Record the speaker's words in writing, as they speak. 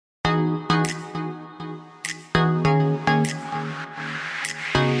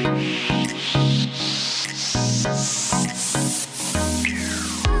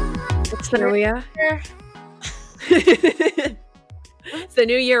Here we are. It's the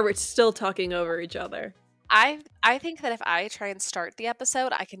new year. We're still talking over each other. I think that if I try and start the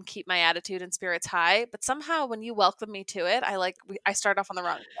episode, I can keep my attitude and spirits high. But somehow, when you welcome me to it, I start off on the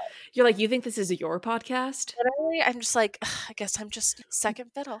wrong foot. You're like, you think this is your podcast? Literally, I'm just like, I guess I'm just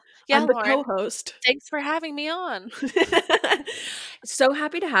second fiddle. Yeah, I'm the Lauren, co-host. thanks for having me on. So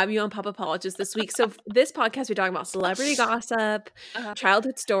happy to have you on Pop Apologist this week. So this podcast, we're talking about celebrity gossip,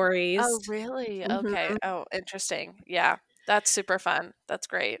 childhood stories. Oh, really? Okay. Oh, interesting. Yeah, that's super fun. That's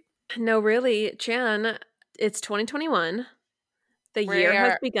great. No, really, Chan, it's 2021. The year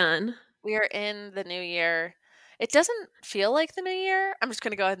has begun. We are in the new year. It doesn't feel like the new year. I'm just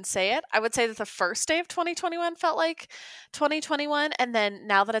going to go ahead and say it. I would say that the first day of 2021 felt like 2021. And then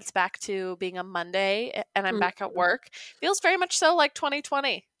now that it's back to being a Monday and I'm back at work, feels very much so like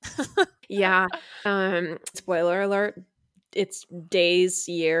 2020. Yeah. Spoiler alert. It's days,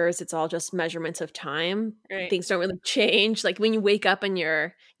 years. It's all just measurements of time. Right. Things don't really change. Like when you wake up and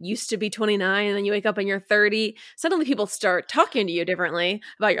you're used to be 29 and then you wake up and you're 30, suddenly people start talking to you differently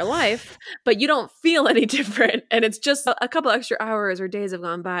about your life, but you don't feel any different. And it's just a couple extra hours or days have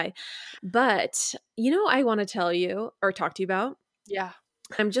gone by. But I want to tell you or talk to you about. Yeah.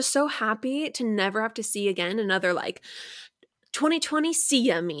 I'm just so happy to never have to see again another 2020 see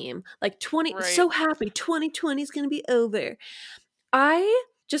ya meme. So happy 2020 is going to be over. I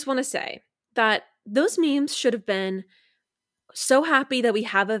just want to say that those memes should have been so happy that we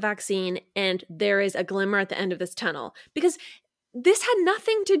have a vaccine and there is a glimmer at the end of this tunnel, because this had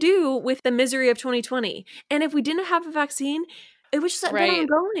nothing to do with the misery of 2020. And if we didn't have a vaccine, it was just been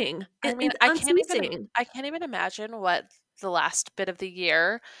ongoing. I mean, I can't even imagine what the last bit of the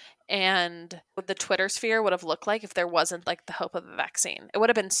year and what the Twitter sphere would have looked like if there wasn't the hope of a vaccine. It would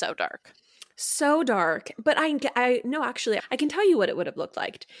have been so dark. So dark. But I no, actually, I can tell you what it would have looked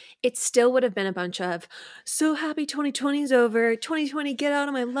like. It still would have been a bunch of so happy 2020 is over. 2020, get out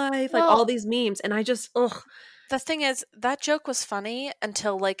of my life. All these memes. And I just, ugh. The thing is, that joke was funny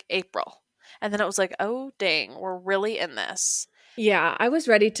until April. And then it was like, oh, dang, we're really in this. Yeah, I was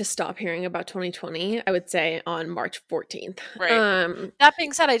ready to stop hearing about 2020, I would say, on March 14th. Right. That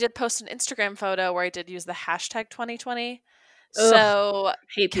being said, I did post an Instagram photo where I did use the hashtag 2020. So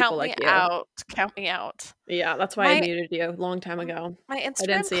hate count people me like you. Count me out. Yeah, that's why I muted you a long time ago. My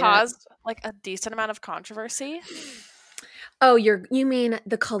Instagram caused a decent amount of controversy. Oh, you mean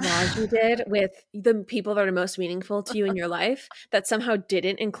the collage you did with the people that are most meaningful to you in your life that somehow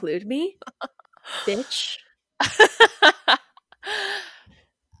didn't include me? Bitch.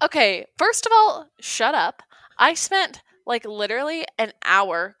 Okay, first of all, shut up. I spent literally an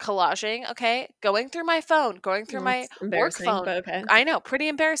hour collaging, going through my phone, going through my work phone. But okay. I know, pretty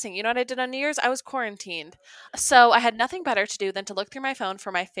embarrassing. You know what I did on New Year's? I was quarantined. So I had nothing better to do than to look through my phone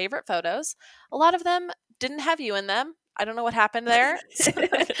for my favorite photos. A lot of them didn't have you in them. I don't know what happened there.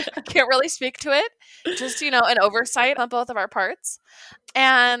 I can't really speak to it. Just, an oversight on both of our parts.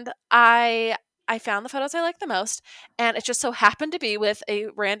 And I found the photos I liked the most, and it just so happened to be with a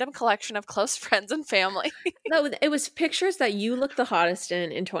random collection of close friends and family. No, it was pictures that you looked the hottest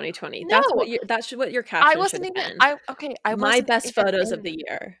in 2020. No. That's what your caption I wasn't should even. have been. I my best photos of the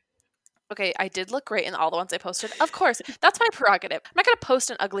year. Okay, I did look great in all the ones I posted. Of course, that's my prerogative. I'm not going to post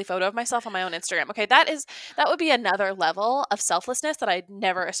an ugly photo of myself on my own Instagram. Okay, that would be another level of selflessness that I'd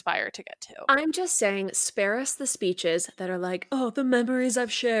never aspire to get to. I'm just saying, spare us the speeches that are like, oh, the memories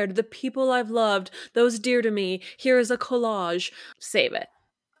I've shared, the people I've loved, those dear to me. Here is a collage. Save it.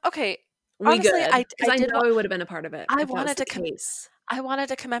 Okay, honestly, because I know I would have been a part of it. I wanted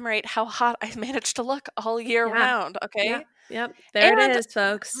to commemorate how hot I managed to look all year round. Okay. Yep. There it is,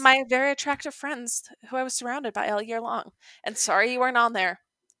 folks. My very attractive friends who I was surrounded by all year long. And sorry you weren't on there.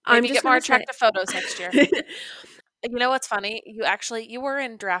 Maybe get more attractive photos next year. You know what's funny? You were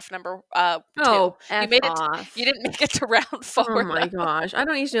in draft number 2. Oh, you didn't make it to round 4. Oh my gosh. I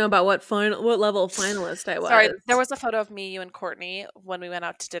don't need to know about what level of finalist I was. Sorry, there was a photo of me, you, and Courtney when we went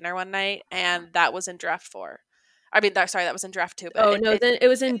out to dinner one night, and that was in draft 4. I mean, that was in draft 2. But then it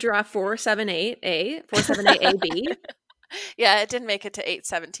was in draft 478A, 478AB. Yeah, it didn't make it to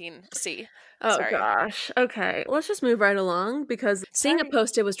 817C. Oh, sorry. Gosh. Okay, let's just move right along, because seeing it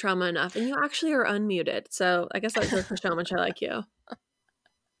posted was trauma enough, and you actually are unmuted. So I guess that goes for how much I like you.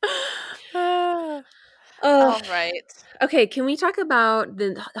 All right. Okay, can we talk about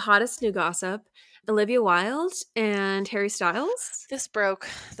the hottest new gossip? Olivia Wilde and Harry Styles? This broke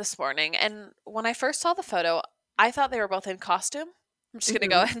this morning, and when I first saw the photo, I thought they were both in costume. I'm just going to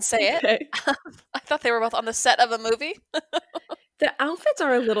go ahead and say it. I thought they were both on the set of a movie. The outfits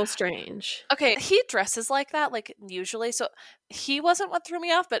are a little strange. Okay, he dresses like that, like, usually, so he wasn't what threw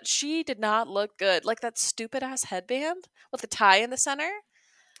me off, but she did not look good. Like, that stupid-ass headband with the tie in the center,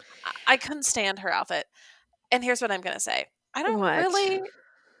 I couldn't stand her outfit. And here's what I'm gonna say. I don't What? really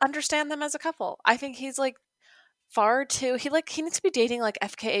understand them as a couple. I think he's, like, far too he needs to be dating, like,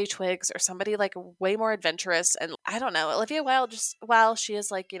 FKA Twigs or somebody, like, way more adventurous, and I don't know, Olivia Wilde just while she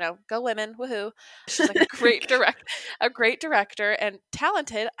is, like, go women, woohoo. She's, like, a great director and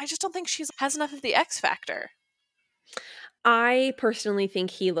talented, I just don't think she's has enough of the X factor. I personally think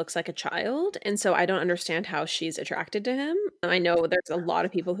he looks like a child, and so I don't understand how she's attracted to him. I know there's a lot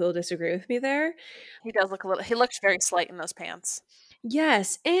of people who will disagree with me there. He does look a little he looks very slight in those pants.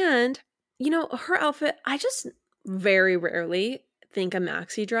 Yes, and, her outfit, I just very rarely think a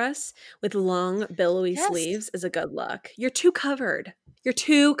maxi dress with long, billowy Yes, sleeves is a good look. You're too covered. You're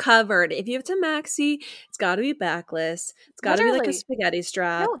too covered. If you have a maxi, it's gotta be backless, it's gotta be like a literally. spaghetti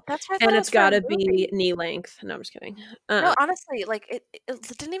strap, No, that's why I thought and it it's was for a gotta be movie. knee length. No, I'm just kidding. No, honestly, like, it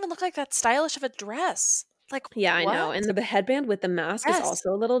didn't even look like that stylish of a dress. Like, Yeah, I what? know, and the headband with the mask is Yes,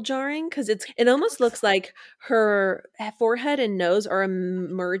 also a little jarring because it almost looks looks like her forehead and nose are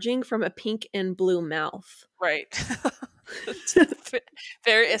merging from a pink and blue mouth. right. It's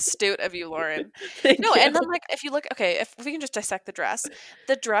very astute of you, Lauren. No, Thank you. and then, like, if you look okay, if we can just dissect the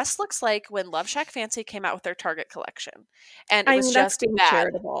dress looks like when Love Shack Fancy came out with their Target collection, and it I was mean, that's just being bad.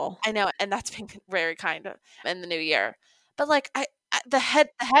 charitable. I know, and that's being very kind of in the new year. But, like, the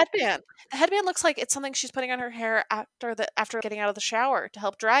headband looks like it's something she's putting on her hair after getting out of the shower to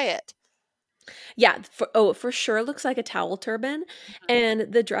help dry it. Yeah, for sure looks like a towel turban, Mhm.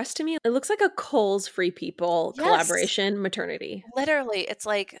 and the dress to me, it looks like a Kohl's Free People Yes. collaboration maternity. Literally, it's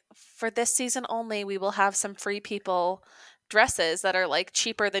like, for this season only, we will have some Free People dresses that are, like,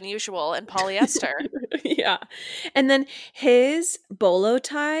 cheaper than usual in polyester. Yeah, and then his bolo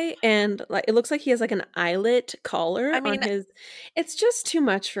tie and, like, it looks like he has, like, an eyelet I collar on mean, his it's just too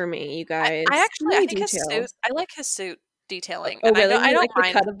much for me, you I guys. Too actually I many think his suit details. I like his suit detailing, Oh, and really? I You don't like the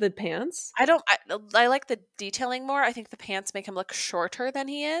mind cut of the pants? I like the detailing more. I think the pants make him look shorter than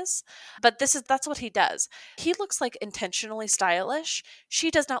he is, but that's what he does. He looks, like, intentionally stylish. She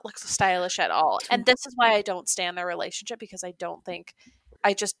does not look stylish at all, and this is why I don't stand their relationship because I don't think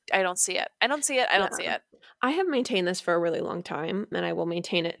I don't see it. I don't see it, I don't see Yeah. it. I have maintained this for a really long time, and I will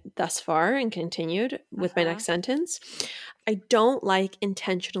maintain it thus far and continued with my Mhm. next sentence. I don't like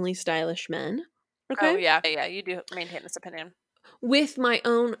intentionally stylish men. Oh, Okay? yeah, yeah, you do maintain this opinion. With my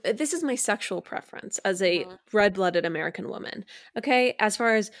own this is my sexual preference as a Mhm. red-blooded American woman. Okay? As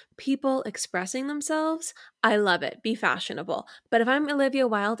far as people expressing themselves, I love it. Be fashionable. But if I'm Olivia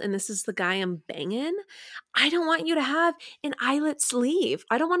Wilde and this is the guy I'm banging, I don't want you to have an eyelet sleeve.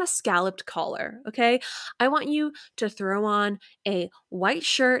 I don't want a scalloped collar, okay? I want you to throw on a white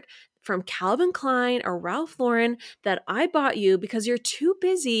shirt from Calvin Klein or Ralph Lauren that I bought you because you're too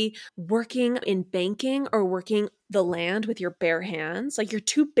busy working in banking or working the land with your bare hands. Like you're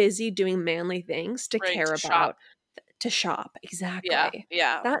too busy doing manly things to Right, care to shop. about to shop. Yeah, Exactly.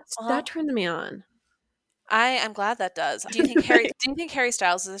 yeah. That Well, turned me on. I am glad that does. Do you think Harry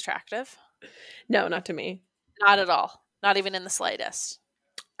Styles is attractive? No, not to me. Not at all. Not even in the slightest.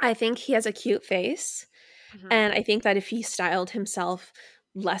 I think he has a cute face. Mhm. And I think that if he styled himself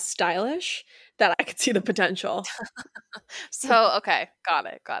less stylish, that I could see the potential. So, okay, got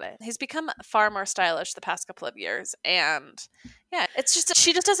it, got it. He's become far more stylish the past couple of years, and yeah, it's just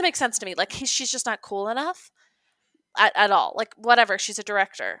she just doesn't make sense to me. Like she's just not cool enough at all. Like whatever, she's a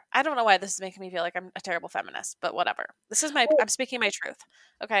director. I don't know why this is making me feel like I'm a terrible feminist, but whatever. I'm speaking my truth.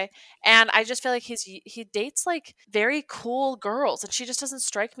 Okay? And I just feel like he dates like very cool girls and she just doesn't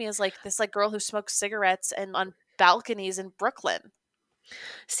strike me as like this like girl who smokes cigarettes and on balconies in Brooklyn.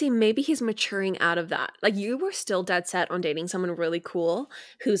 See, maybe he's maturing out of that. Like you were still dead set on dating someone really cool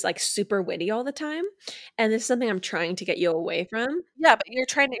who's like super witty all the time. And this is something I'm trying to get you away from. Yeah, but you're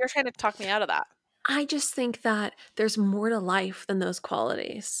trying to talk me out of that. I just think that there's more to life than those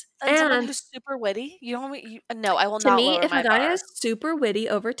qualities. And someone And who's super witty, you don't you, no, I will to not me, lower if a my guy is bar. super witty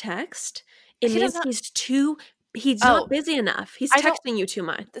over text, it He does means not. he's not Oh, busy enough. He's I don't. texting you too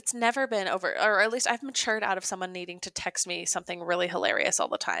much. It's never been over, or at least I've matured out of someone needing to text me something really hilarious all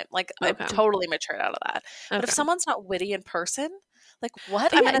the time. Like I've Okay. totally matured out of that. But if Okay. someone's not witty in person, like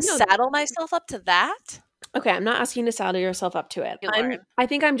what? I'm Yeah, gonna no, saddle myself up to that? okay, I'm not asking you to saddle yourself up to it. You learn. I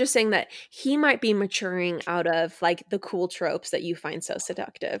think I'm just saying that he might be maturing out of like the cool tropes that you find so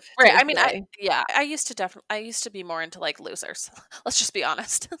seductive to Right. I mean, display. I used to definitely I used to be more into like losers. Let's just be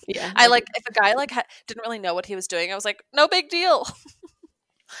honest. Yeah, I okay. like if a guy like didn't really know what he was doing, I was like, no big deal.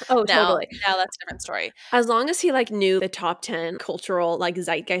 Oh, Now totally. now that's a different story. As long as he, like, knew the top 10 cultural, like,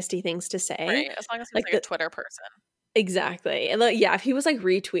 zeitgeisty things to say, Right, as long as he was, like, like, a the Twitter person. exactly, and, like, yeah, if he was, like,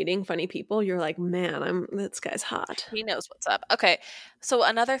 retweeting funny people, you're like, "Man, this guy's hot." He knows what's up. Okay, so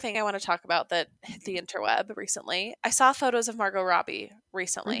another thing I wanna talk about that hit the interweb recently, I saw photos of Margot Robbie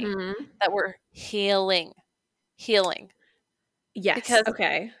recently Mhm. that were healing, Yes, because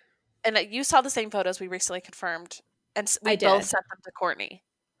okay. you saw the same photos we recently confirmed, and we I both did. sent them to Courtney.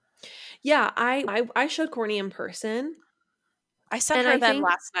 Yeah, I showed Courtney in person, I sent and her I them think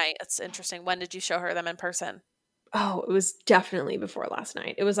last night. It's interesting. When did you show her them in person? oh, it was definitely before last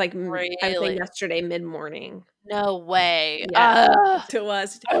night. It was, like, I would say Really? yesterday mid-morning. No way. Yes, Ugh. it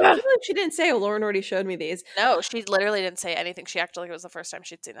was. I Ugh. can't believe she didn't say, "Oh, Lauren already showed me these." No, she literally didn't say anything. She acted like it was the first time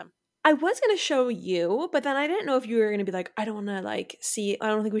she'd seen them. I was gonna show you, but then I didn't know if you were gonna be like, "I don't wanna, like, see I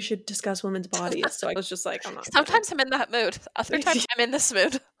don't think we should discuss women's bodies," so I was just like, "I'm not gonna." Sometimes I'm in that mood. Other times I'm in this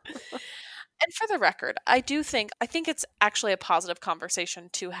mood. And for the record, I think it's actually a positive conversation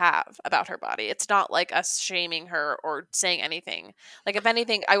to have about her body. It's not like us shaming her or saying anything. Like if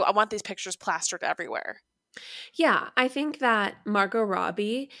anything, I want these pictures plastered everywhere. Yeah, I think that Margot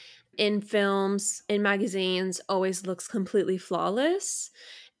Robbie in films, in magazines, always looks completely flawless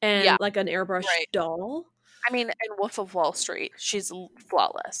Yeah, and like an airbrushed right. doll. I mean, in Wolf of Wall Street, she's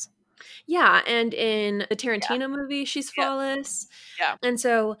flawless. Yeah, and in the Yeah. Tarantino movie, she's Yep. flawless. Yeah. And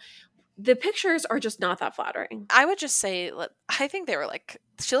so the pictures are just not that flattering. I would just say, I think they were like,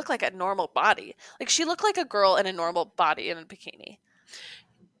 she looked like a normal body. Like she looked like a girl in a normal body in a bikini.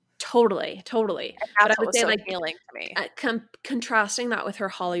 Totally, totally. And But I that's what would was say, so like, healing to me. contrasting that with her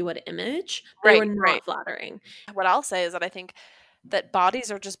Hollywood image, they were Right, right. not flattering. What I'll say is that I think that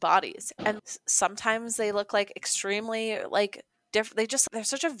bodies are just bodies, and sometimes they look like extremely like different. There's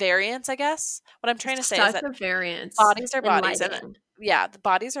such a variance, I guess. What I'm trying to say is Such that a variance bodies are in bodies, and lighting. yeah, the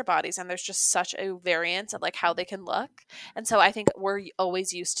bodies are bodies, and there's just such a variance of like how they can look. And so I think we're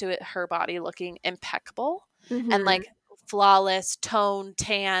always used to her body looking impeccable and Mhm. like flawless, tone,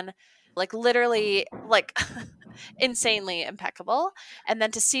 tan, like literally like insanely impeccable. And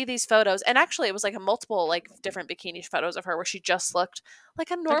then to see these photos, and actually it was like a multiple like different bikini photos of her where she just looked like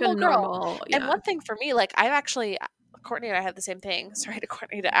a Like a normal girl. normal And yeah. one thing for me, like I've actually Courtney and I have the same thing. Sorry to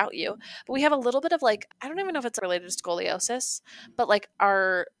Courtney to out you, but we have a little bit of like, I don't even know if it's related to scoliosis, but like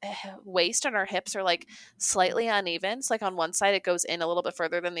our waist and our hips are like slightly uneven. So like on one side it goes in a little bit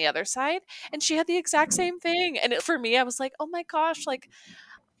further than the other side, and she had the exact same thing. And for me, I was like, oh my gosh, like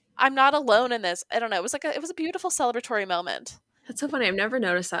I'm not alone in this. I don't know. It was a beautiful celebratory moment. That's so funny. I've never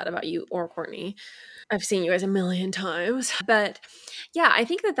noticed that about you or Courtney. I've seen you guys a million times. But yeah, I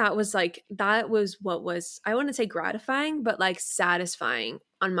think that that was what was, I wouldn't say gratifying, but like satisfying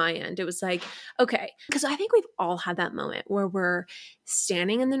on my end. It was like, okay, because I think we've all had that moment where we're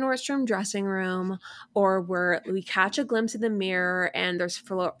standing in the Nordstrom dressing room or we catch a glimpse of the mirror and there's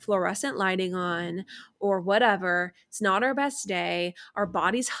fluorescent lighting on or whatever. It's not our best day. Our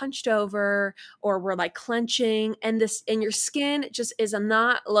body's hunched over or we're like clenching and your skin just is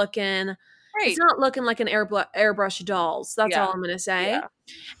not looking it's Great. not looking like an airbrush dolls. That's all Yeah. I'm going to say. Yeah.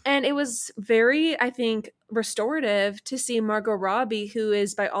 And it was very, I think, restorative to see Margot Robbie, who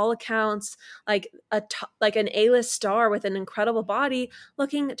is by all accounts like like an A-list star with an incredible body,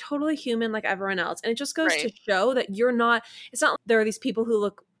 looking totally human like everyone else. And it just goes to Right. show that you're not. It's not there are these people who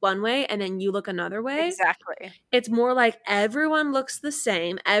look one way and then you look another way. Exactly. It's more like everyone looks the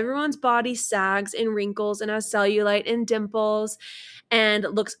same. Everyone's body sags and wrinkles and has cellulite and dimples and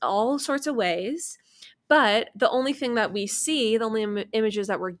looks all sorts of ways. But the only thing that we see, the only images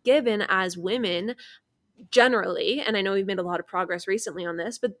that we're given as women, generally, and I know we've made a lot of progress recently on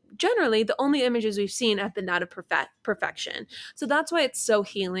this, but generally, the only images we've seen have been that of perfection. So that's why it's so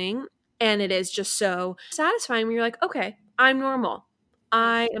healing. And it is just so satisfying when you're like, okay, I'm normal.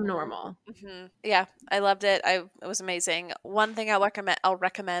 I am Mhm. normal. Yeah, I loved it. It was amazing. One thing I'll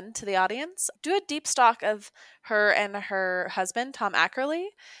recommend to the audience: do a deep stalk of her and her husband, Tom Ackerley,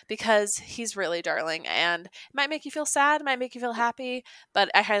 because he's really darling, and it might make you feel sad, might make you feel happy,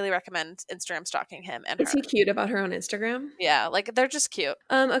 but I highly recommend Instagram stalking him and Is he her. cute about her on Instagram? Yeah, like they're just cute.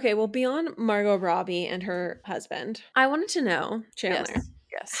 Okay, well, beyond Margot Robbie and her husband, I wanted to know, Chandler, Yes,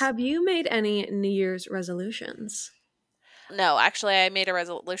 yes. have you made any New Year's resolutions? No, actually, I made a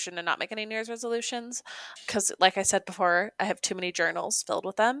resolution to not make any New Year's resolutions because, like I said before, I have too many journals filled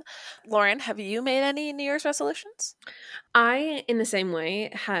with them. Lauren, have you made any New Year's resolutions? I, in the same way,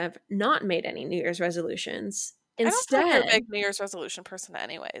 have not made any New Year's resolutions. I don't feel like you're a Instead, big New Year's resolution person,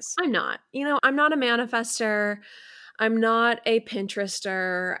 anyways. I'm not. I'm not a manifester. I'm not a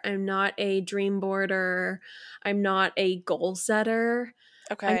Pinterester. I'm not a dream boarder. I'm not a goal setter.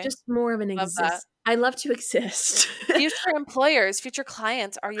 I'm Okay. just more of an Love that. exist. I love to exist. Future employers, future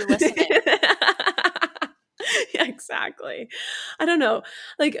clients, are you listening? Yeah, exactly. I don't know.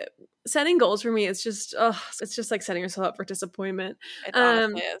 Like setting goals for me is just it's just like setting yourself up for disappointment. It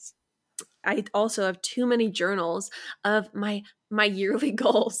honestly Um is. I also have too many journals of my yearly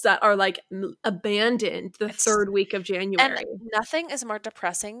goals that are like abandoned the It's third week of and January. nothing is more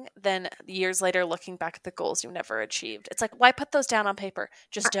depressing than years later looking back at the goals you never achieved. It's like, why put those down on paper?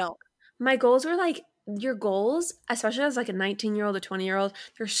 Just don't. My goals were like your goals, especially as like a 19-year-old, a 20-year-old,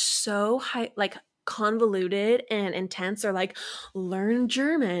 they're so high, like convoluted and intense. They're like learn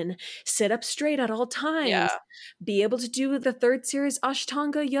German, sit up straight at all times, Yeah. be able to do the third series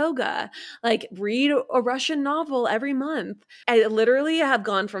Ashtanga yoga, like read a Russian novel every month. I literally have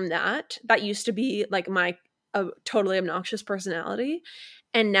gone from that used to be like my totally obnoxious personality.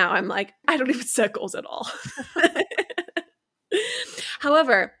 And now I'm like, I don't even set goals at all.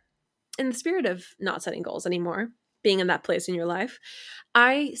 However, in the spirit of not setting goals anymore, being in that place in your life,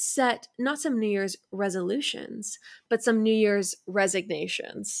 I set not some New Year's resolutions, but some New Year's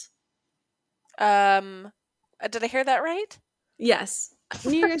resignations. Did I hear that right? Yes,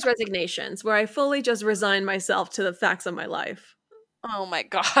 New Year's resignations, where I fully just resign myself to the facts of my life. Oh my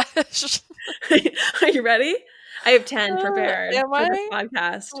gosh. Are you ready? I have 10 prepared Am for this I?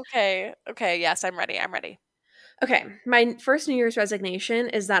 podcast. Okay. Okay. Yes, I'm ready. I'm ready. Okay, my first New Year's resignation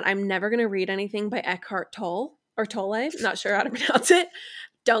is that I'm never going to read anything by Eckhart Tolle or Tolle, not sure how to pronounce it.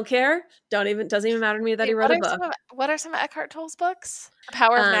 Don't care. Don't even doesn't even matter to me that he Wait, wrote a book. what are some of Eckhart Tolle's books? The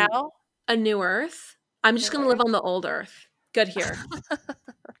Power of Um, Now? a New Earth. I'm just New going to live Earth. on the old Earth. Good here.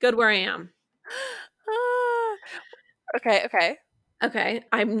 Good where I am. Ah, okay, okay. Okay,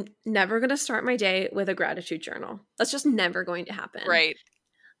 I'm never going to start my day with a gratitude journal. That's just never going to happen. Right.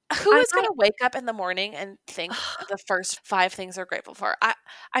 Who I is gonna wake up in the morning and think the first 5 things they're grateful for?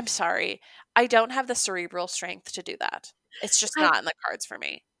 I'm sorry. I don't have the cerebral strength to do that. It's just I not in the cards for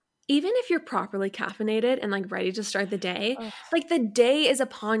me. even if you're properly caffeinated and like ready to start the day, Ugh, like the day is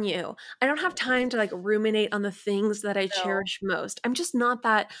upon you. I don't have time to like ruminate on the things that I no. cherish most. I'm just not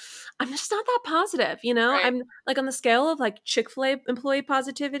that positive, you know? Right. I'm like on the scale of like Chick-fil-A employee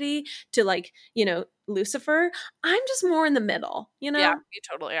positivity to like, Lucifer, I'm just more in the middle, you Yeah, know? you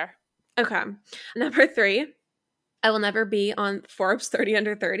totally are. Okay. Number 3, I will never be on Forbes 30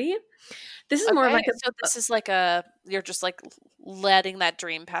 under 30. This is more of Okay, like so this is like a you're just like letting that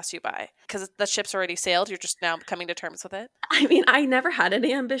dream pass you by because the ship's already sailed. You're just now coming to terms with it. I mean, I never had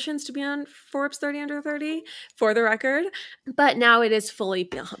any ambitions to be on Forbes 30 under 30 for the record, but now it is fully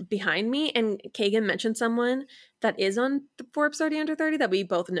behind me. And Kagan mentioned someone that is on the Forbes 30 under 30 that we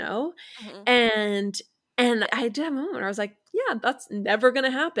both know. Hmm. And I did have a moment where I was like, yeah, that's never going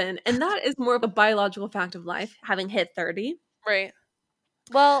to happen. And that is more of a biological fact of life, having hit 30. Right.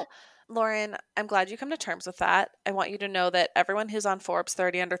 Well, Lauren, I'm glad you come to terms with that. I want you to know that everyone who's on Forbes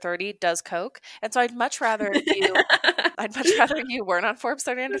 30 under 30 does coke. And so I'd much rather you weren't on Forbes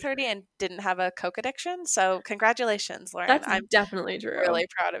 30 under 30 and didn't have a coke addiction. So congratulations, Lauren. That's I'm definitely true. really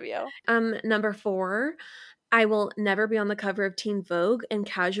proud of you. Number 4, I will never be on the cover of Teen Vogue and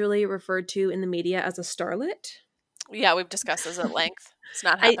casually referred to in the media as a starlet. Yeah, we've discussed this at length. It's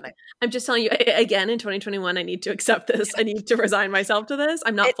not I happening. I'm just telling you again in 2021 I need to accept this. I need to resign myself to this.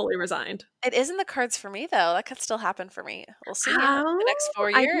 I'm not It fully resigned. it is in the cards for me though. That could still happen for me. We'll see what How? the next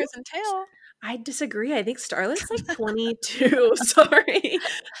 4 I years think entail. I disagree. I think Starlet's like 22. Sorry.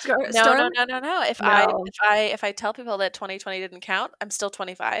 No, no, Starlet? no, no, no. No. If I tell people that 2020 didn't count, I'm still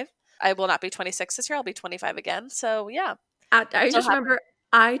 25. I will not be 26 this year. I'll be 25 again. So yeah, I still just happening. remember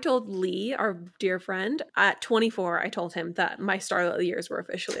I told Lee, our dear friend, at 24, I told him that my Starlet years were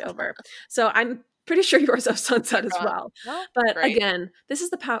officially over. So I'm pretty sure yours have sunset They're as gone. well. Well, But great. again, this is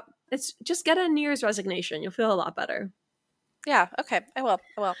the power. It's just get a New Year's resignation. You'll feel a lot better. Yeah. Okay. I will.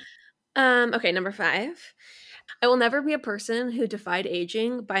 I will. Okay, number 5. I will never be a person who defied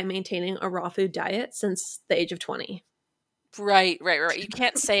aging by maintaining a raw food diet since the age of 20. Right. Right. Right. You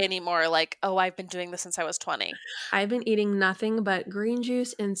can't say anymore like, oh, I've been doing this since I was 20. I've been eating nothing but green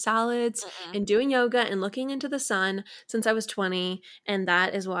juice and salads Mm-mm. and doing yoga and looking into the sun since I was 20, and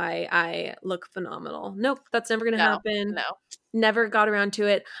that is why I look phenomenal. Nope, that's never going to No. happen. No. Never got around to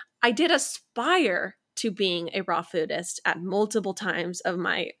it. I did aspire to being a raw foodist at multiple times of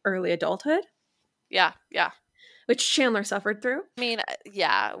my early adulthood, Yeah. Yeah. which Chandler suffered through. I mean,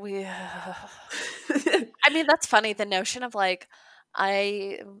 yeah. We. I mean, that's funny. The notion of like,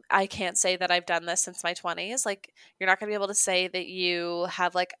 I I can't say that I've done this since my 20s. Like, you're not gonna be able to say that you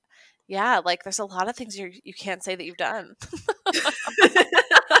have like, yeah, like there's a lot of things you can't say that you've done.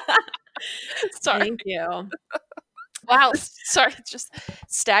 Sorry. Thank you. Wow. Sorry. It's just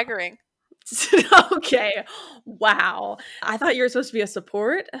staggering. Okay. Wow. I thought you were supposed to be a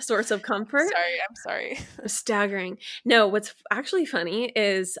support, a source of comfort. I'm sorry. Staggering. No, what's actually funny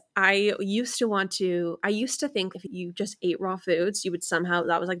is I used to think if you just ate raw foods, you would somehow,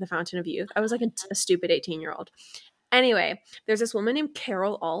 that was like the fountain of youth. I was like a stupid 18-year-old. Anyway, there's this woman named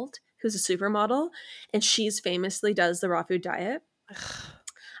Carol Alt who's a supermodel, and she's famously does the raw food diet.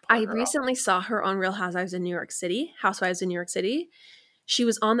 I recently saw her on Real Housewives in New York City, Housewives in New York City. She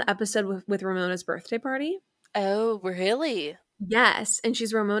was on the episode with Ramona's birthday party. Oh, really? Yes, and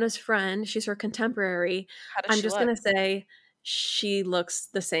she's Ramona's friend. She's her contemporary. How does I'm she just look? going to say she looks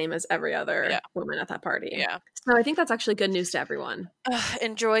the same as every other woman at that party. Yeah. So I think that's actually good news to everyone.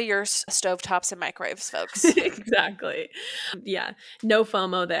 Enjoy your stovetops and microwaves, folks. Exactly. Yeah, no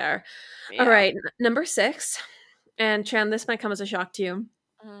FOMO there. Yeah. All right, number 6. And Chan, this might come as a shock to you.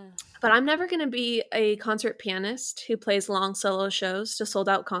 But I'm never going to be a concert pianist who plays long solo shows to sold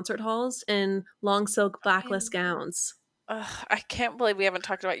out concert halls in long silk backless gowns. I can't believe we haven't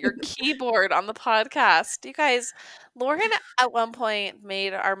talked about your keyboard on the podcast. You guys, Lauren at one point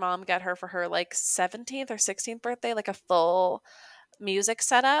made our mom get her for her like 17th or 16th birthday, like a full music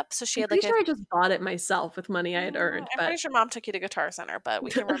setup. So she had like sure I just bought it myself with money I had earned. I'm pretty sure mom took you to Guitar Center, but we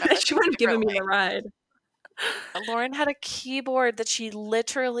can remember. She would have given me the ride. Lauren had a keyboard that she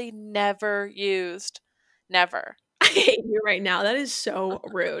literally never used. Never. I hate you right now. That is so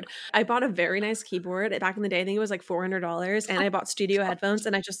rude. I bought a very nice keyboard back in the day. I think it was like $400, and I bought studio headphones,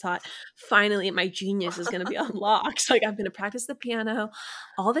 and I just thought, finally, my genius is going to be unlocked. Like, I'm going to practice the piano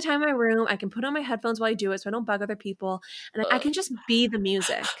all the time in my room. I can put on my headphones while I do it so I don't bug other people, and I can just be the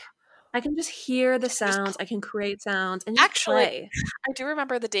music. I can just hear the sounds. I can create sounds and just play. I do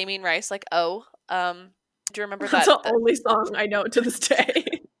remember the Damien Rice, like, do you remember that? That's the only song I know to this day.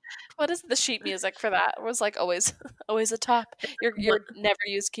 What is the sheet music for that? It was like always a top. Your never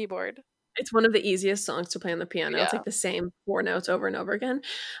used keyboard. It's one of the easiest songs to play on the piano. Yeah. It's like the same 4 notes over and over again.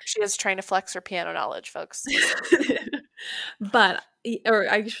 She is trying to flex her piano knowledge, folks. But,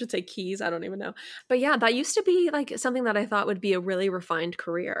 or I should say keys. I don't even know. But yeah, that used to be like something that I thought would be a really refined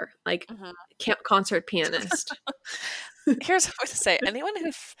career, like concert pianist. Here's what I would say. Anyone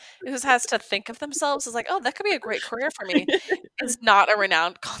who has to think of themselves as like, oh, that could be a great career for me, is not a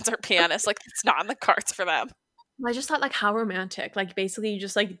renowned concert pianist. Like, it's not in the cards for them. I just thought, like, how romantic. Like, basically, you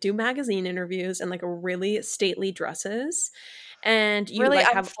just, like, do magazine interviews in, like, really stately dresses. And you really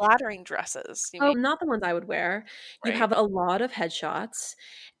like have flattering dresses. Not the ones I would wear. Right. You have a lot of headshots,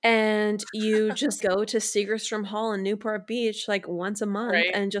 and you just go to Segerstrom Hall in Newport Beach like once a month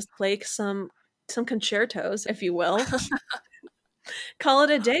and just play some concertos, if you will. Call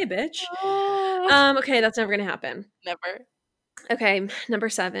it a day, bitch. Okay, that's never gonna happen. Never. Okay, number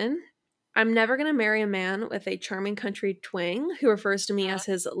 7. I'm never gonna marry a man with a charming country twang who refers to me as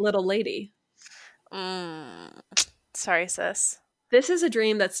his little lady. Sorry, sis. This is a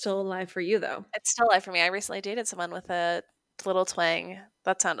dream that's still alive for you, though. It's still alive for me. I recently dated someone with a little twang.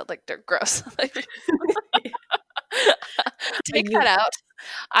 That sounded like they're gross. Take that out.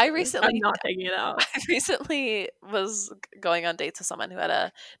 I'm not taking it out. I recently was going on dates with someone who had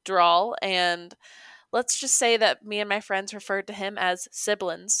a drawl, and let's just say that me and my friends referred to him as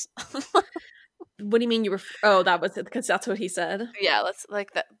siblings. What do you mean you were? Oh, that was it, because that's what he said. Yeah, let's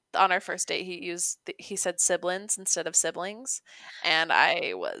like that. On our first date, he said siblings instead of siblings, and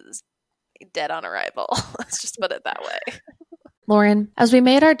I was dead on arrival. Let's just put it that way. Lauren, as we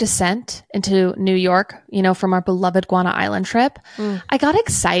made our descent into New York, from our beloved Guana Island trip, I got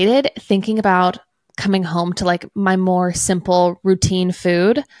excited thinking about coming home to like my more simple routine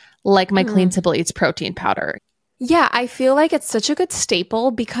food, like my Clean Simple Eats protein powder. Yeah, I feel like it's such a good staple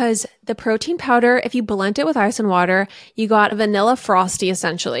because the protein powder, if you blend it with ice and water, you got a vanilla frosty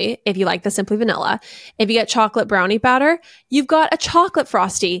essentially, if you like the Simply Vanilla. If you get chocolate brownie batter, you've got a chocolate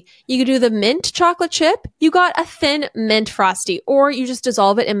frosty. You could do the mint chocolate chip, you got a thin mint frosty, or you just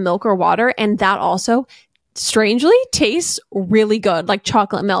dissolve it in milk or water, and that also strangely tastes really good, like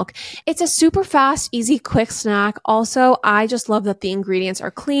chocolate milk. It's a super fast, easy, quick snack. Also, I just love that the ingredients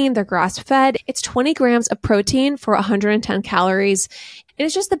are clean, they're grass-fed. It's 20 grams of protein for 110 calories. It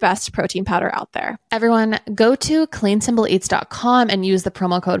is just the best protein powder out there. Everyone, go to cleansimpleeats.com and use the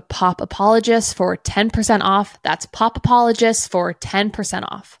promo code POPAPOLOGIST for 10% off. That's POPAPOLOGIST for 10%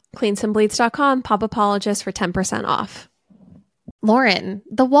 off. Cleansimpleeats.com, POPAPOLOGIST for 10% off. Lauren,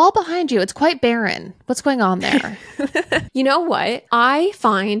 the wall behind you, it's quite barren. What's going on there? You know what? I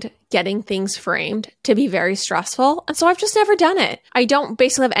find getting things framed to be very stressful. And so I've just never done it. I don't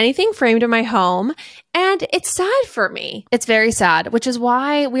basically have anything framed in my home. And it's sad for me. It's very sad, which is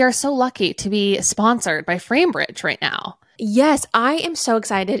why we are so lucky to be sponsored by FrameBridge right now. Yes, I am so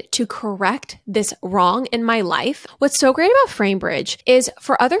excited to correct this wrong in my life. What's so great about FrameBridge is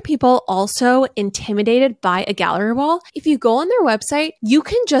for other people also intimidated by a gallery wall, if you go on their website, you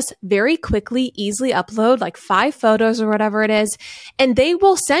can just very quickly, easily upload like 5 photos or whatever it is, and they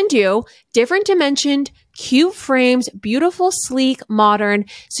will send you different dimensioned, cute frames, beautiful, sleek, modern,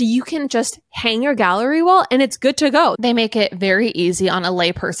 so you can just hang your gallery wall and it's good to go. They make it very easy on a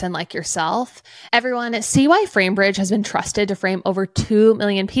layperson like yourself. Everyone, see why FrameBridge has been trusted to frame over 2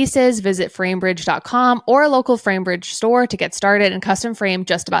 million pieces. Visit framebridge.com or a local FrameBridge store to get started and custom frame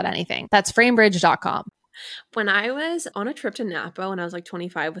just about anything. That's framebridge.com. When I was on a trip to Napa when I was like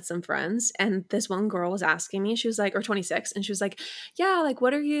 25 with some friends, and this one girl was asking me, she was like, or 26, and she was like, yeah, like,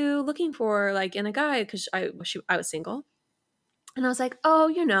 what are you looking for, like, in a guy? Because I was single. And I was like, oh,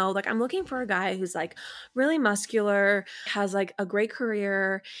 you know, like I'm looking for a guy who's like really muscular, has like a great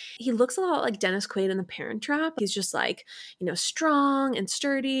career. He looks a lot like Dennis Quaid in The Parent Trap. He's just like, you know, strong and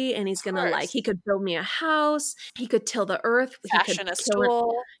sturdy, and he's gonna like, he could build me a house. He could till the earth. Fashion a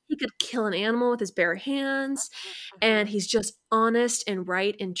stool. He could kill an animal with his bare hands. And he's just honest and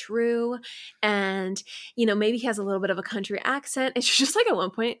right and true. And, you know, maybe he has a little bit of a country accent. And she just like at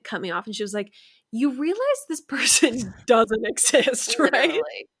one point cut me off and she was like, you realize this person doesn't exist, right?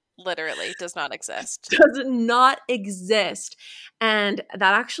 Literally does not exist. Does not exist. And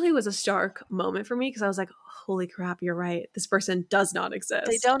that actually was a stark moment for me because I was like, holy crap, you're right. This person does not exist.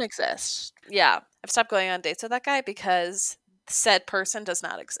 They don't exist. Yeah. I've stopped going on dates with that guy because said person does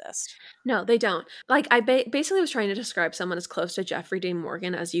not exist. No, they don't. Like I basically was trying to describe someone as close to Jeffrey Dean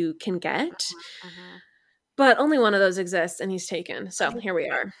Morgan as you can get. But only one of those exists and he's taken. So here we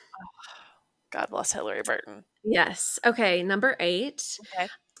are. God bless Hillary Burton. Yes. Okay, number 8. Okay.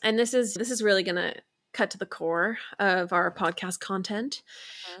 And this is really going to cut to the core of our podcast content.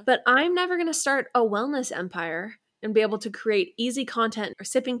 But I'm never going to start a wellness empire and be able to create easy content or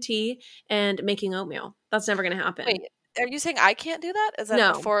sipping tea and making oatmeal. That's never going to happen. Wait, are you saying I can't do that? Is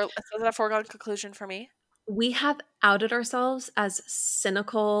that a foregone conclusion for me? We have outed ourselves as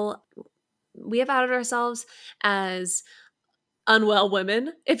cynical. We have outed ourselves as unwell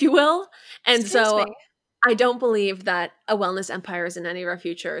women, if you will. And so I don't believe that a wellness empire is in any of our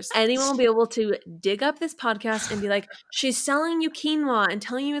futures. Anyone will be able to dig up this podcast and be like, she's selling you quinoa and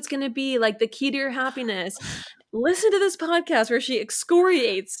telling you it's going to be like the key to your happiness. Listen to this podcast where she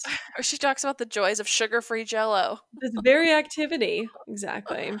excoriates. Or she talks about the joys of sugar-free Jell-O. This very activity.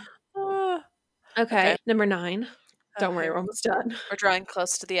 Exactly. Okay. Number 9. Don't worry, we're almost done. We're drawing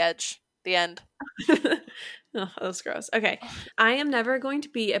close to the edge. The end. Oh, that's gross. Okay. I am never going to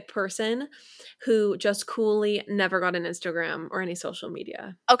be a person who just coolly never got an Instagram or any social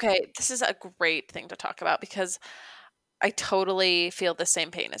media. Okay. This is a great thing to talk about because I totally feel the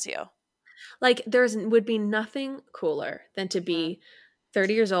same pain as you. Like would be nothing cooler than to be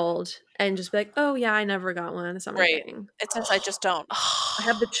 30 years old and just be like, oh yeah, I never got one. It's not my thing. It's just, I just don't. I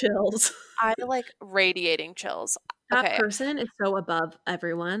have the chills. I like radiating chills. That person is so above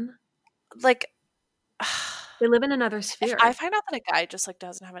everyone. Like, they live in another sphere. If I find out that a guy just like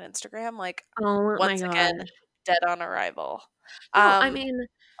doesn't have an Instagram, like, oh once again, dead on arrival. No, I mean,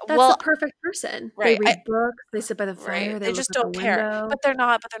 that's the perfect person. Right. They read books. They sit by the fire. They just don't care. But they're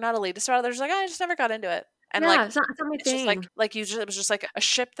not elitist. They're just like, I just never got into it. And like, it's not my thing. Just like it was just like a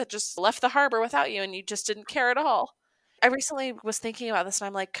ship that just left the harbor without you, and you just didn't care at all. I recently was thinking about this, and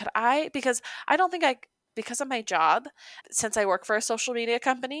I'm like, because I don't think because of my job, since I work for a social media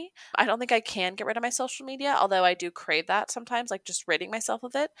company, I don't think I can get rid of my social media, although I do crave that sometimes, like just ridding myself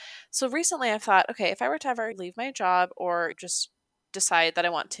of it. So recently I thought, okay, if I were to ever leave my job or just decide that I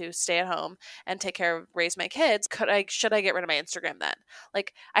want to stay at home and raise my kids, should I get rid of my Instagram then?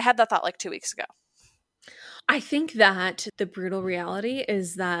 Like, I had that thought like 2 weeks ago. I think that the brutal reality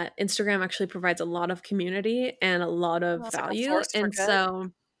is that Instagram actually provides a lot of community and a lot of value. And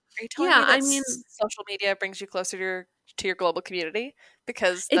so are you telling me that social media brings you closer to your global community?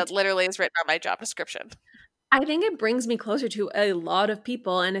 Because that literally is written on my job description. I think it brings me closer to a lot of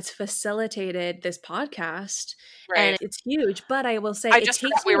people, and it's facilitated this podcast, and it's huge. But I will say, I just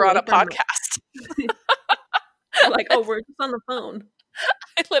forgot we were on a podcast. Like, oh, we're just on the phone.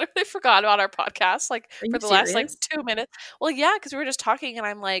 I literally forgot about our podcast, like for the last like 2 minutes. Well, yeah, because we were just talking, and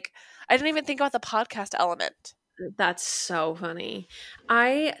I'm like, I didn't even think about the podcast element. That's so funny.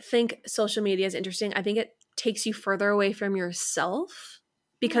 I think social media is interesting. I think it takes you further away from yourself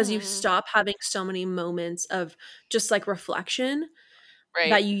because you stop having so many moments of just like reflection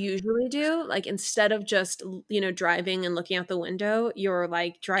that you usually do. Like instead of just, driving and looking out the window, you're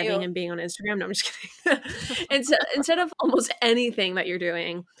like driving and being on Instagram. No, I'm just kidding. Instead of almost anything that you're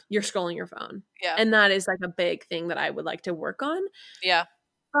doing, you're scrolling your phone. Yeah. And that is like a big thing that I would like to work on. Yeah.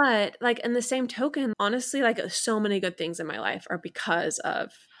 But like in the same token, honestly, like so many good things in my life are because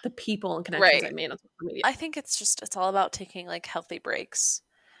of the people and connections I made on social media. I think it's all about taking like healthy breaks.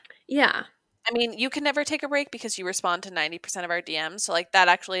 Yeah. I mean, you can never take a break because you respond to 90% of our DMs. So like that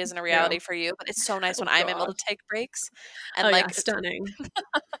actually isn't a reality for you, but it's so nice when I'm able to take breaks. And like stunning.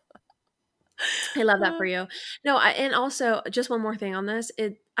 I love that for you. No, and also just one more thing on this.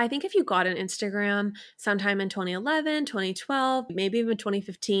 I think if you got an Instagram sometime in 2011, 2012, maybe even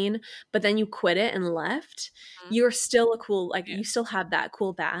 2015, but then you quit it and left, you're still a cool, like you still have that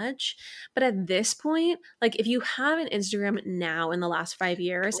cool badge. But at this point, like if you have an Instagram now in the last 5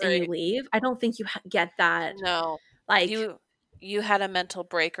 years and you leave, I don't think you get that. No, like you had a mental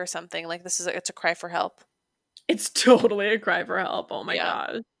break or something. Like it's a cry for help. It's totally a cry for help. Oh my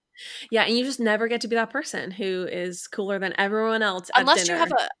gosh. Yeah, and you just never get to be that person who is cooler than everyone else at unless dinner.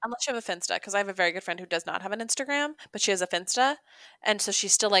 Unless you have a Finsta, because I have a very good friend who does not have an Instagram, but she has a Finsta, and so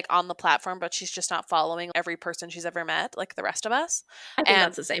she's still like on the platform, but she's just not following every person she's ever met, like the rest of us. I think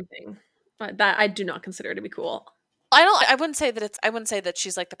that's the same thing. That I do not consider to be cool. I wouldn't say that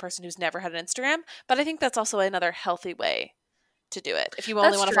she's like the person who's never had an Instagram, but I think that's also another healthy way to do it. If you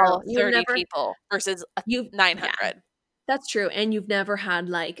only want to follow 30 people versus 900. Yeah. That's true. And you've never had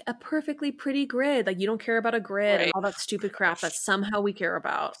like a perfectly pretty grid. Like you don't care about a grid and all that stupid crap that somehow we care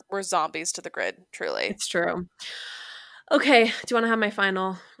about. We're zombies to the grid, truly. It's true. Okay. Do you want to have my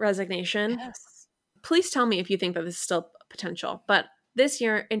final resignation? Yes. Please tell me if you think that this is still potential. But this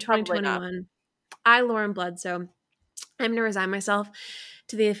year in 2021, I, Lauren Bledsoe, I'm going to resign myself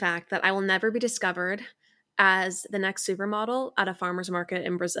to the fact that I will never be discovered as the next supermodel at a farmer's market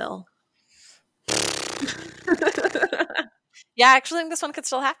in Brazil. Yeah, I actually think this one could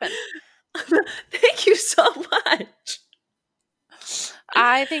still happen. Thank you so much.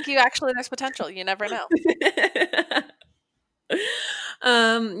 I think there's potential. You never know.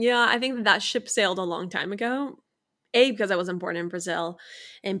 Yeah, I think that ship sailed a long time ago. A, because I wasn't born in Brazil,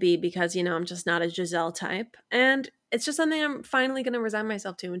 and B, because, I'm just not a Giselle type. And it's just something I'm finally going to resign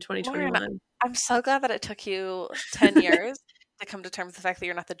myself to in 2021. Lauren, I'm so glad that it took you 10 years to come to terms with the fact that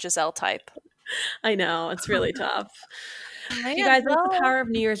you're not the Giselle type. I know, it's really tough. You guys, that's the power of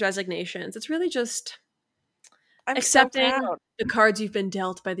New Year's resignations. It's really just accepting the cards you've been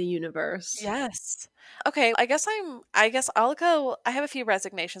dealt by the universe. Yes. Okay, I guess I'll go. I have a few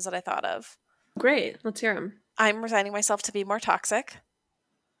resignations that I thought of. Great. Let's hear them. I'm resigning myself to be more toxic.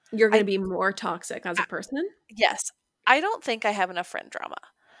 You're going to be more toxic as a person? Yes. I don't think I have enough friend drama.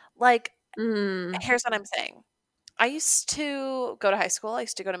 Like, here's what I'm saying. I used to go to high school. I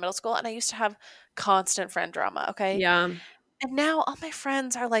used to go to middle school. And I used to have constant friend drama, okay? Yeah. And now all my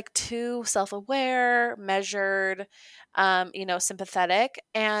friends are like too self-aware, measured, sympathetic.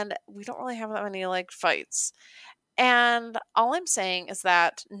 And we don't really have that many like fights. And all I'm saying is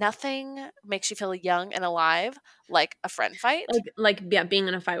that nothing makes you feel young and alive like a friend fight. Like being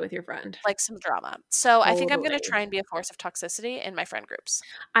in a fight with your friend. Like some drama. So I think I'm going to try and be a force of toxicity in my friend groups.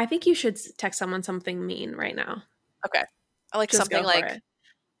 I think you should text someone something mean right now. Okay. I like just something like,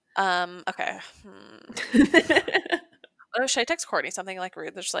 okay. Oh, should I text Courtney something like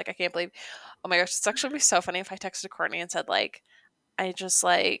rude? They're just like, I can't believe, oh my gosh, it's actually be so funny if I texted Courtney and said like, I just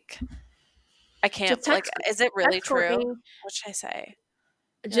like, I can't, like, is it really true? Courtney. What should I say?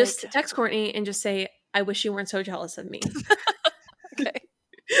 Just text Courtney and just say, I wish you weren't so jealous of me. Okay.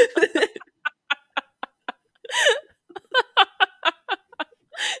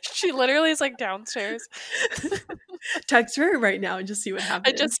 She literally is like downstairs. Text her right now and just see what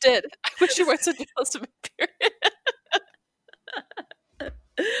happens. I just did. I wish you weren't so jealous of me, period.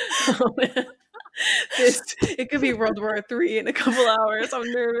 Oh, man. It could be World War III in a couple hours. I'm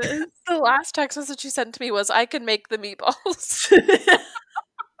nervous. The last text message she sent to me was, I can make the meatballs.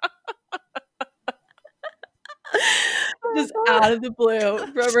 Just out of the blue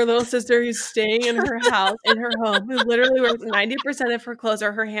from her little sister who's staying in her house, in her home, who literally wears 90% of her clothes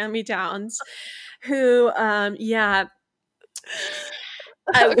are her hand-me-downs, who, I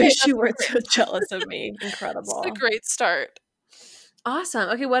wish you weren't so jealous of me. Incredible. It's a great start. Awesome.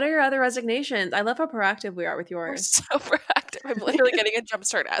 Okay, what are your other resignations? I love how proactive we are with yours. We're so proactive. I'm literally getting a jump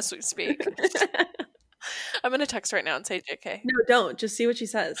start as we speak. I'm going to text right now and say JK. No, don't. Just see what she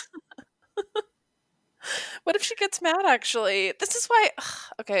says. What if she gets mad, actually? This is why...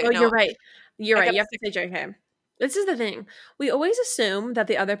 Okay, Oh, no. You're right. You have to say JK. This is the thing. We always assume that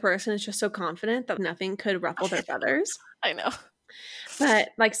the other person is just so confident that nothing could ruffle their feathers. I know.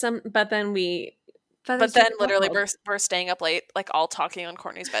 But then But then literally we're staying up late, like all talking on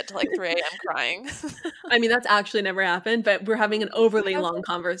Courtney's bed till like 3 a.m. crying. I mean, that's actually never happened, but we're having an overly long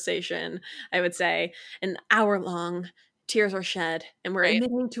conversation, I would say. An hour long, tears are shed, and we're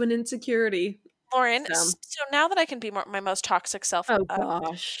admitting to an insecurity. Lauren, so now that I can be my most toxic self, oh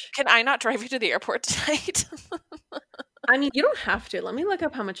gosh, can I not drive you to the airport tonight? I mean, you don't have to. Let me look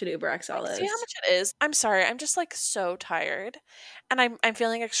up how much an Uber XL is. See how much it is. I'm sorry. I'm just like so tired, and I'm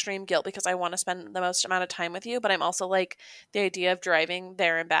feeling extreme guilt because I want to spend the most amount of time with you, but I'm also like the idea of driving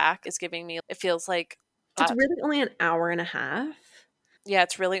there and back is giving me. It feels like it's really only an hour and a half. Yeah,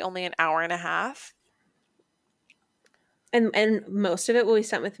 it's really only an hour and a half. And most of it will be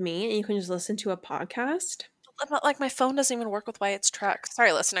sent with me, and you can just listen to a podcast. But like my phone doesn't even work with Wyatt's truck.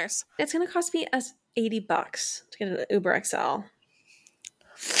 Sorry, listeners. It's gonna cost me us $80 to get an Uber XL.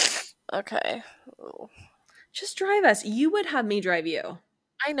 Okay. Just drive us. You would have me drive you.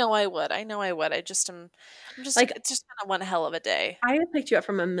 I know I would. I'm just like, it's just been one hell of a day. I have picked you up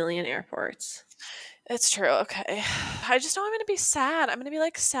from a million airports. It's true. Okay. I just know I'm going to be sad. I'm going to be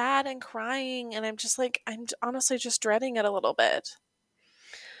like sad and crying. And I'm just like, I'm honestly just dreading it a little bit.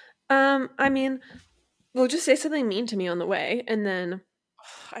 I mean, we'll just say something mean to me on the way. And then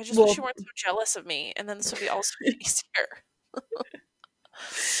I just wish you weren't so jealous of me. And then this would be also easier.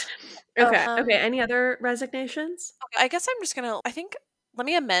 Okay. Any other resignations? Okay, I guess I'm just going to, let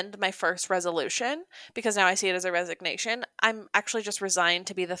me amend my first resolution because now I see it as a resignation. I'm actually just resigned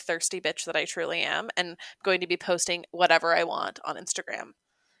to be the thirsty bitch that I truly am and going to be posting whatever I want on Instagram.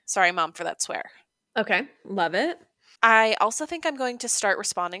 Sorry, Mom, for that swear. Okay. Love it. I also think I'm going to start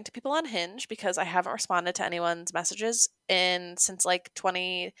responding to people on Hinge because I haven't responded to anyone's messages since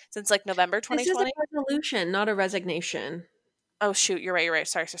November 2020. This is a resolution, not a resignation. Oh, shoot. You're right.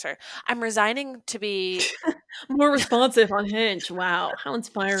 Sorry. I'm resigning to be more responsive on Hinge. Wow. How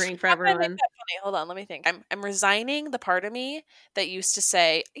inspiring for everyone. Hold on. Let me think. I'm resigning the part of me that used to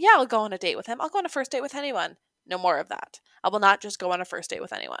say, yeah, I'll go on a date with him. I'll go on a first date with anyone. No more of that. I will not just go on a first date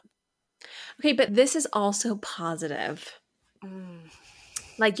with anyone. Okay, but this is also positive.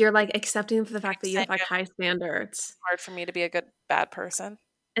 Like you're like accepting for the fact that you have like high standards. It's hard for me to be a bad person.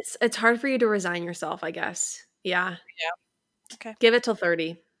 It's hard for you to resign yourself, I guess. Yeah. Okay. Give it till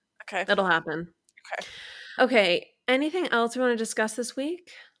 30. Okay. That'll happen. Okay. Anything else we want to discuss this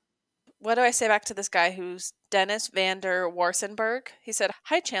week? What do I say back to this guy who's Dennis Vander Warsenberg? He said,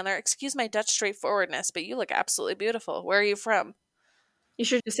 "Hi, Chandler. Excuse my Dutch straightforwardness, but you look absolutely beautiful. Where are you from?" You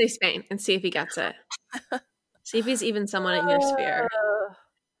should just say Spain and see if he gets it. See if he's even someone in your sphere.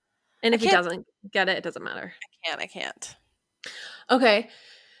 And if he doesn't get it, it doesn't matter. I can't. Okay.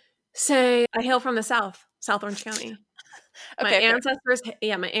 Say, I hail from the South Orange County. My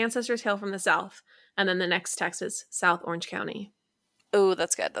ancestors hail from the South. And then the next text is South Orange County. Oh,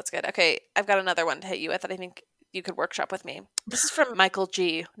 that's good. Okay, I've got another one to hit you with that I think you could workshop with me. This is from Michael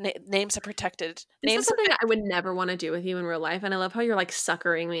G. Names are protected. This is something I would never want to do with you in real life. And I love how you're like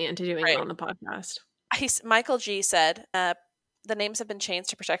suckering me into doing it on the podcast. Michael G. said, the names have been changed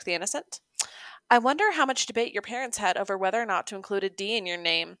to protect the innocent. I wonder how much debate your parents had over whether or not to include a D in your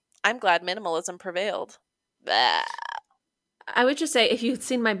name. I'm glad minimalism prevailed. Bah. I would just say if you'd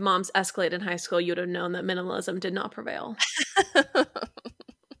seen my mom's Escalade in high school, you would have known that minimalism did not prevail.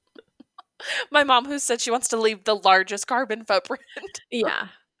 My mom who said she wants to leave the largest carbon footprint. Yeah.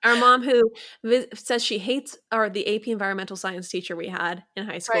 Our mom who says she hates the AP environmental science teacher we had in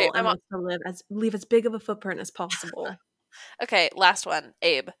high school and wants to leave as big of a footprint as possible. Okay, last one.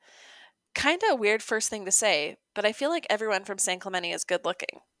 Abe. Kind of a weird first thing to say, but I feel like everyone from San Clemente is good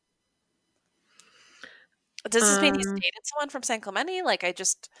looking. Does this mean he's dated someone from San Clemente? Like, I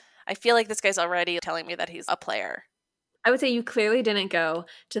feel like this guy's already telling me that he's a player. I would say you clearly didn't go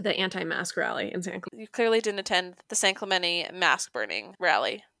to the anti-mask rally in San Clemente. You clearly didn't attend the San Clemente mask burning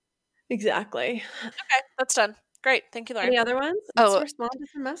rally. Exactly. Okay, that's done. Great. Thank you, Lauren. Any other ones? Let's respond to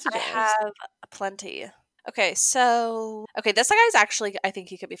some messages. I have plenty. Okay, this guy's actually, I think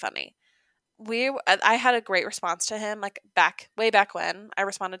he could be funny. I had a great response to him, like way back when. I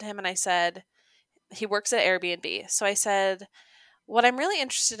responded to him and I said, he works at Airbnb. So I said, what I'm really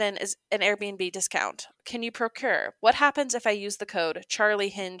interested in is an Airbnb discount. Can you procure? What happens if I use the code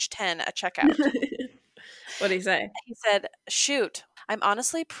CharlieHinge10 at checkout? What did he say? He said, shoot, I'm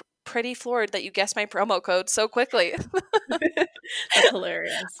honestly pretty floored that you guessed my promo code so quickly. That's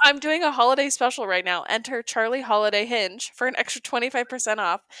hilarious. I'm doing a holiday special right now. Enter Charlie Holiday Hinge for an extra 25%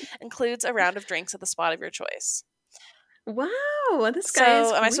 off. Includes a round of drinks at the spot of your choice. Wow, this guy is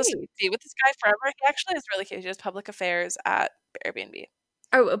So am I supposed to great. be with this guy forever? He actually is really cute. He does public affairs at Airbnb.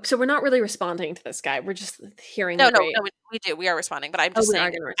 Oh, so we're not really responding to this guy. We're just hearing No, the great. we do. We are responding, but I'm Oh, just we are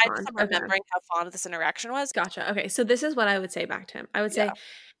saying. going to I just respond. am Okay. remembering how fond this interaction was. Gotcha. Okay, so this is what I would say back to him. I would say, Yeah.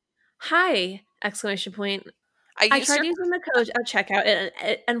 "Hi!" Exclamation point. I I used tried your using the code at checkout,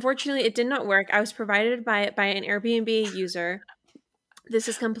 and unfortunately, it did not work. I was provided by an Airbnb user. This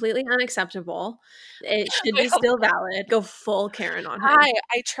is completely unacceptable. It should be Wait, hold still valid. Go full Karen on him. Hi,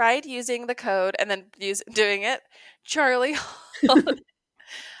 I tried using the code and then doing it. Charlie,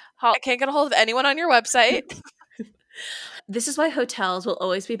 I can't get a hold of anyone on your website. This is why hotels will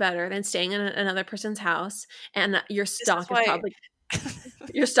always be better than staying in another person's house, and your stock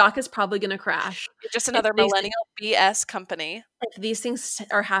is probably going to crash. You're just another millennial BS company. If these things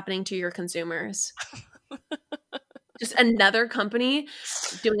are happening to your consumers. Just another company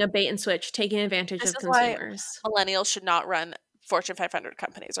doing a bait and switch, taking advantage of consumers. Why millennials should not run Fortune 500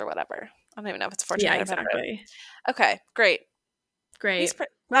 companies or whatever. I don't even know if it's Fortune 500. Exactly. Okay, great.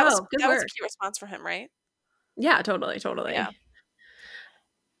 That was a cute response for him, right? Yeah, totally. Yeah.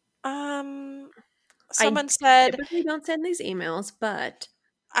 Someone said, typically don't send these emails, but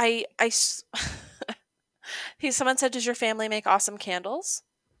someone said, does your family make awesome candles?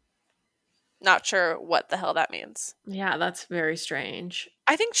 Not sure what the hell that means. Yeah, that's very strange.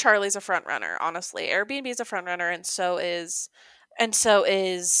 I think Charlie's a front runner, honestly. Airbnb is a front runner, and so is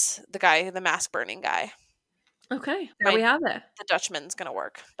the guy, the mask burning guy. Okay, there we have it. The Dutchman's gonna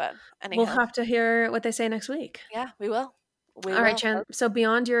work, but anyhow. We'll have to hear what they say next week. Yeah, we will. All right, Jen. So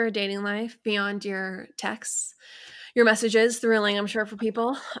beyond your dating life, beyond your texts, your messages, thrilling, I'm sure, for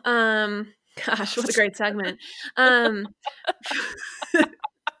people. Gosh, what a great segment.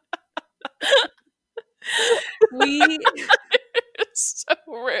 It's so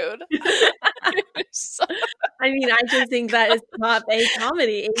rude. I mean, I just think that is top A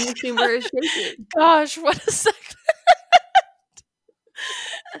comedy. Amy Schumer is shaking. Gosh, what a segment.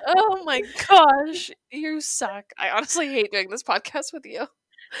 Oh my gosh, you suck. I honestly hate doing this podcast with you.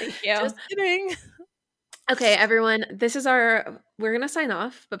 Thank you. Just kidding. Okay, everyone, we're going to sign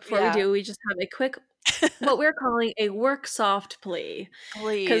off, but before we do, we just have a quick, what we're calling a work soft plea.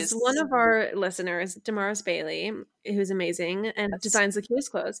 Please. Because one of our listeners, Damaris Bailey, who's amazing and designs the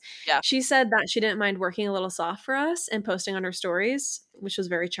cutest clothes, she said that she didn't mind working a little soft for us and posting on her stories, which was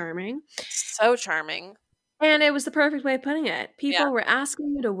very charming. So charming. And it was the perfect way of putting it. People were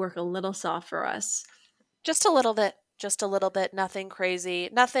asking you to work a little soft for us. Just a little bit. Just a little bit. Nothing crazy.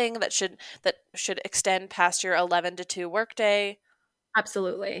 Nothing that should extend past your 11 to 2 workday.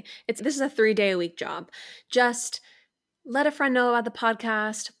 Absolutely. This is a 3-day-a-week job. Just let a friend know about the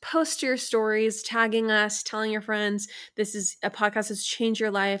podcast. Post your stories, tagging us, telling your friends this is a podcast that's changed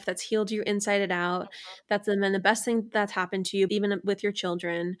your life, that's healed you inside and out. That's been the best thing that's happened to you, even with your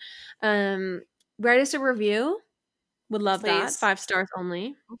children. Write us a review. Would love that. 5 stars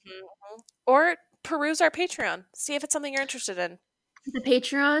only. Mm-hmm. Or peruse our Patreon. See if it's something you're interested in. The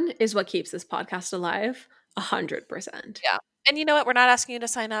Patreon is what keeps this podcast alive. 100%. Yeah. And you know what? We're not asking you to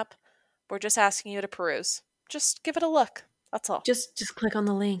sign up. We're just asking you to peruse. Just give it a look. That's all. Just click on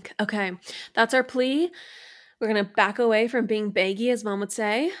the link. Okay. That's our plea. We're going to back away from being baggy, as Mom would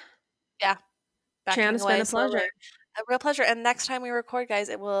say. Yeah. Trying it's been a pleasure. A real pleasure. And next time we record, guys,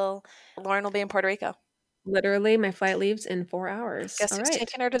 Lauren will be in Puerto Rico. Literally, my flight leaves in 4 hours. Guess who's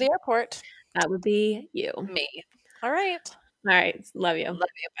taking her to the airport? That would be you. Me. All right. All right. Love you. Love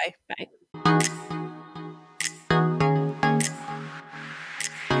you. Bye. Bye.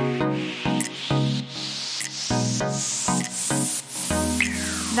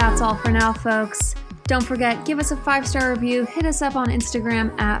 That's all for now, folks. Don't forget, give us a 5-star review, hit us up on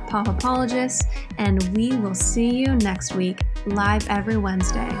Instagram at Popapologists, and we will see you next week, live every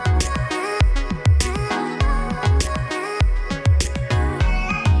Wednesday.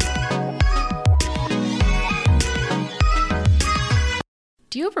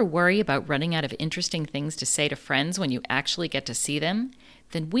 Do you ever worry about running out of interesting things to say to friends when you actually get to see them?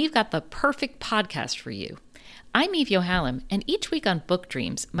 Then we've got the perfect podcast for you. I'm Eve Yohalem, and each week on Book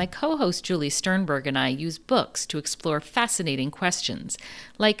Dreams, my co-host Julie Sternberg and I use books to explore fascinating questions,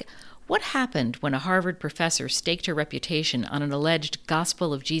 like what happened when a Harvard professor staked her reputation on an alleged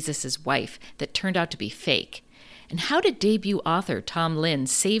Gospel of Jesus' wife that turned out to be fake? And how did debut author Tom Lynn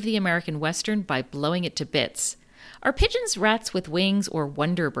save the American Western by blowing it to bits? Are pigeons rats with wings or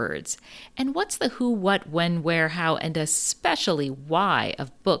wonder birds? And what's the who, what, when, where, how, and especially why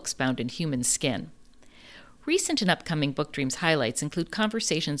of books bound in human skin? Recent and upcoming Book Dreams highlights include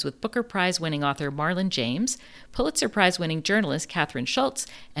conversations with Booker Prize-winning author Marlon James, Pulitzer Prize-winning journalist Catherine Schultz,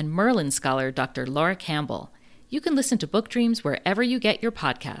 and Merlin scholar Dr. Laura Campbell. You can listen to Book Dreams wherever you get your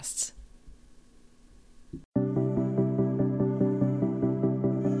podcasts.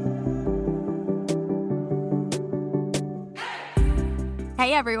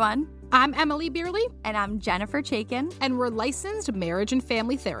 Hey everyone, I'm Emily Beerley, and I'm Jennifer Chaikin, and we're licensed marriage and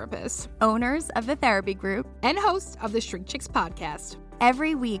family therapists, owners of the Therapy Group, and hosts of the Shrink Chicks podcast.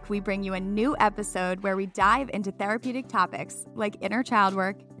 Every week, we bring you a new episode where we dive into therapeutic topics like inner child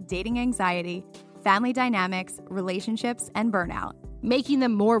work, dating anxiety, family dynamics, relationships, and burnout, making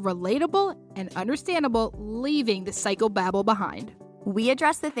them more relatable and understandable, leaving the psychobabble behind. We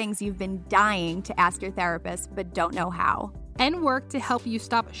address the things you've been dying to ask your therapist but don't know how, and work to help you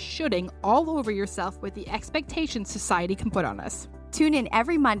stop shooting all over yourself with the expectations society can put on us. Tune in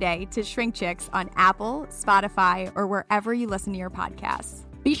every Monday to Shrink Chicks on Apple, Spotify, or wherever you listen to your podcasts.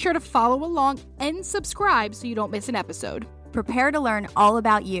 Be sure to follow along and subscribe so you don't miss an episode. Prepare to learn all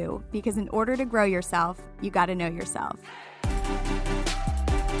about you, because in order to grow yourself, you got to know yourself.